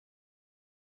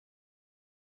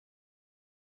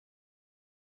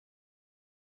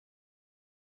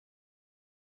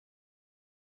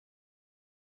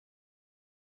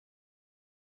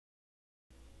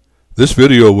This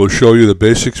video will show you the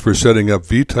basics for setting up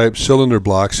V-type cylinder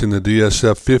blocks in the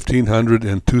DSF1500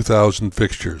 and 2000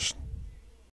 fixtures.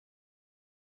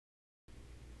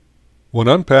 When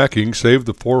unpacking, save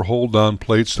the 4 hold-down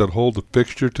plates that hold the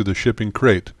fixture to the shipping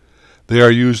crate. They are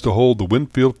used to hold the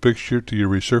Winfield fixture to your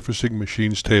resurfacing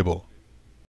machine's table.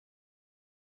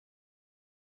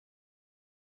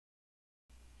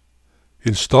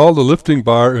 Install the lifting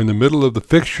bar in the middle of the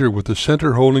fixture with the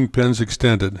center holding pins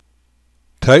extended.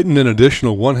 Tighten an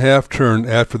additional 1/2 turn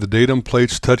after the datum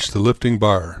plates touch the lifting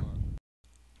bar.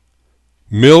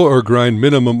 Mill or grind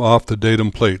minimum off the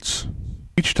datum plates.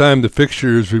 Each time the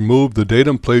fixture is removed, the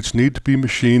datum plates need to be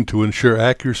machined to ensure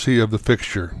accuracy of the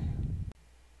fixture.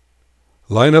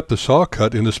 Line up the saw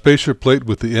cut in the spacer plate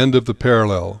with the end of the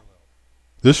parallel.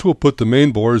 This will put the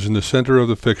main bores in the center of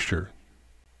the fixture.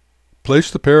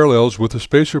 Place the parallels with the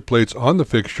spacer plates on the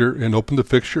fixture and open the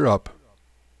fixture up.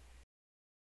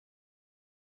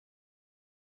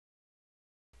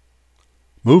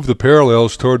 Move the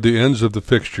parallels toward the ends of the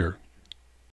fixture.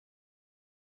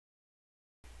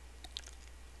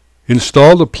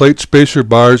 Install the plate spacer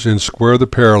bars and square the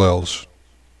parallels.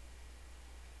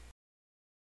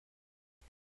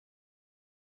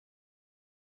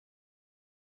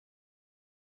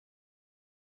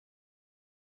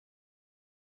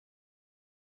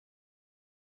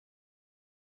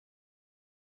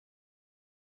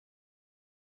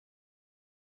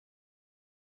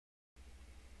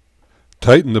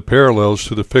 Tighten the parallels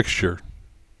to the fixture.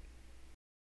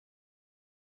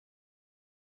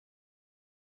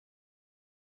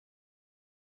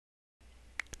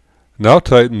 Now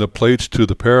tighten the plates to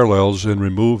the parallels and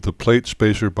remove the plate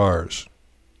spacer bars.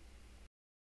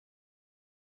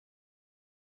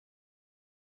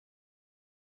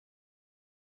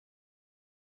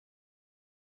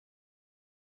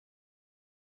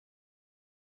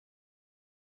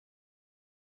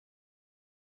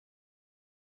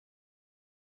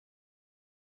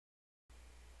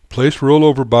 Place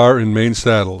rollover bar in main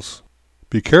saddles.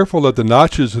 Be careful that the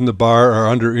notches in the bar are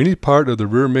under any part of the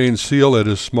rear main seal that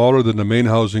is smaller than the main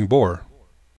housing bore.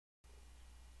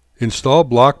 Install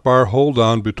block bar hold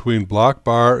down between block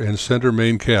bar and center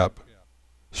main cap.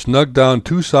 Snug down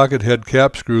 2 socket head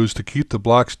cap screws to keep the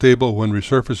block stable when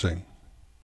resurfacing.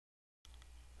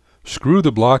 Screw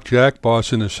the block jack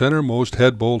boss in the centermost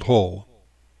head bolt hole.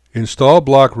 Install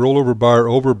block rollover bar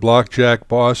over block jack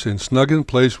boss and snug in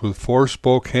place with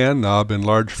 4-spoke hand knob and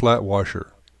large flat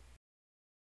washer.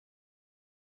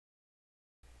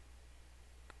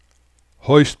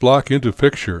 Hoist block into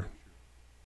fixture.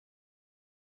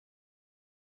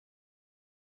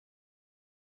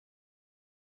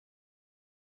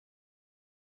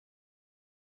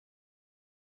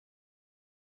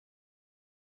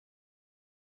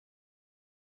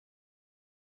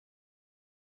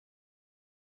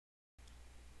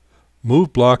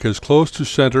 Move block as close to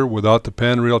center without the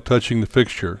pan rail touching the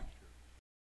fixture.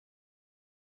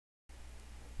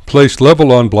 Place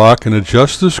level on block and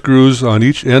adjust the screws on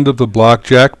each end of the block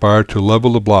jack bar to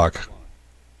level the block.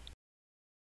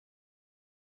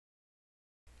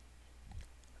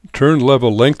 Turn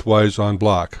level lengthwise on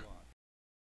block.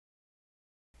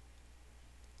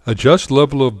 Adjust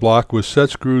level of block with set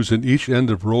screws in each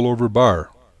end of rollover bar.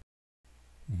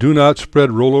 Do not spread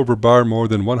rollover bar more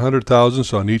than 100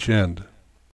 thousandths on each end.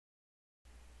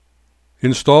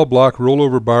 Install block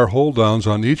rollover bar hold downs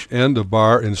on each end of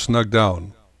bar and snug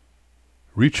down.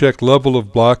 Recheck level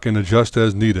of block and adjust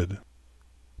as needed.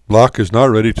 Block is now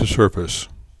ready to surface.